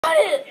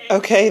it!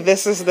 Okay,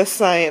 this is the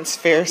science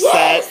fair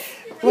Yes!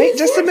 set. Wait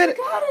just a minute.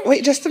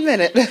 Wait just a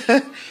minute.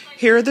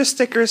 Here are the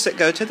stickers that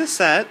go to the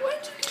set.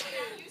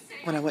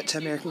 When I went to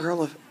American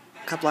Girl a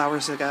couple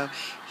hours ago.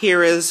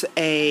 Here is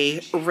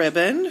a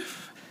ribbon.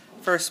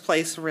 First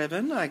place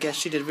ribbon. I guess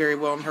she did very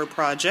well in her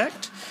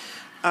project.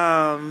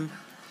 Not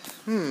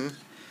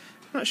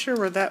sure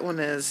where that one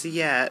is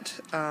yet.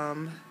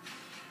 I'll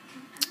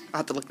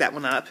have to look that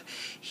one up.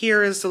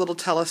 Here is the little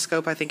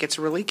telescope. I think it's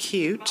really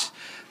cute.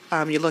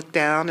 You look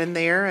down in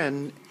there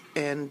and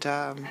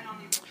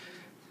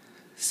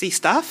see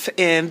stuff.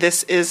 And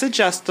this is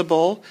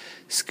adjustable.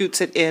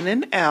 Scoots it in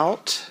and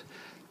out.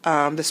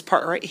 This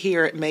part right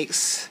here, it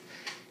makes,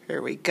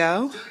 here we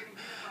go.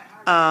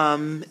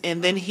 And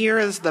then here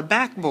is the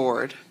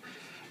backboard.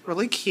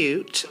 Really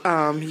cute.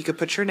 You could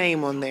put your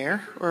name on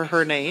there, or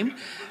her name.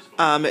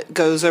 It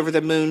goes over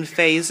the moon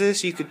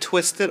phases. You could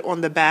twist it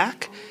on the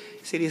back.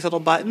 See these little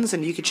buttons,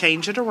 and you could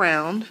change it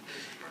around.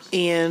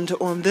 And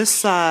on this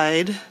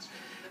side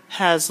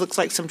looks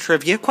like some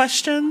trivia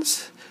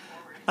questions.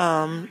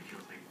 Open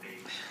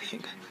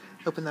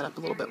that up a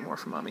little bit more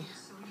for Mommy.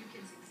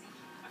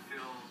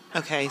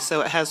 Okay,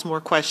 so it has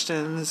more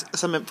questions,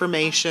 some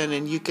information,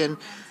 and you can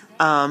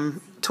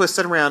twist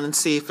it around and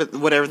see if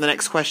whatever the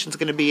next question is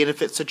going to be, and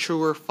if it's a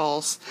true or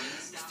false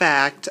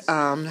fact.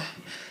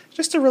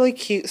 Just a really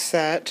cute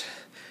set.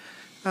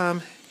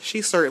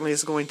 She certainly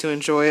is going to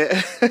enjoy it.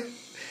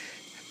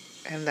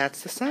 And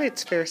that's the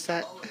science fair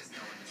set.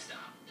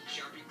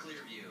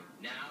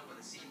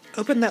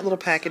 Open that little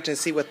package and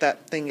see what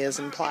that thing is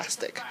in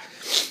plastic.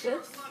 This?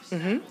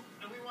 Mm-hmm.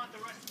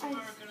 I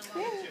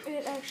think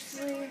it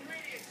actually...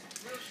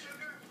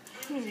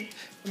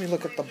 Let me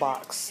look at the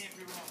box.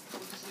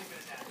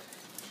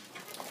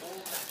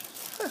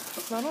 Huh,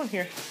 it's not on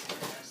here.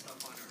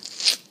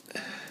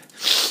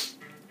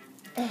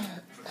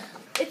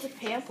 It's a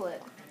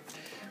pamphlet.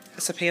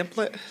 It's a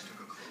pamphlet.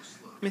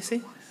 Let me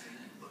see.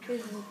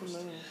 This is the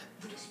moon.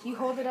 You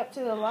hold it up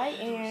to the light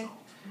and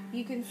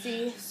you can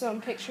see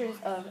some pictures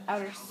of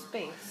outer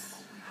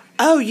space.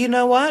 Oh, you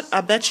know what?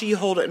 I bet you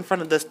hold it in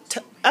front of this.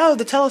 Oh,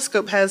 the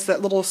telescope has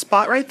that little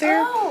spot right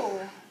there.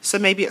 Oh! So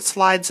maybe it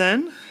slides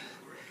in.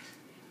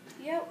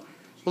 Yep.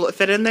 Will it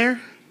fit in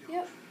there?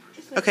 Yep.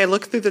 Okay,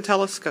 look through the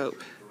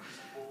telescope.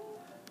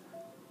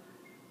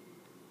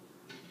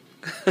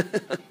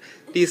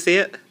 Do you see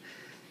it?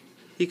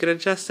 You can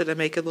adjust it and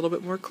make it a little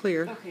bit more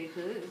clear. Okay,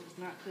 so it's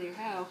not clear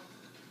how.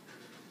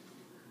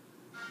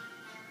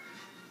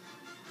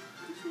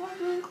 It's not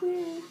really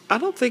clear. I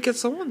don't think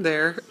it's on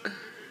there.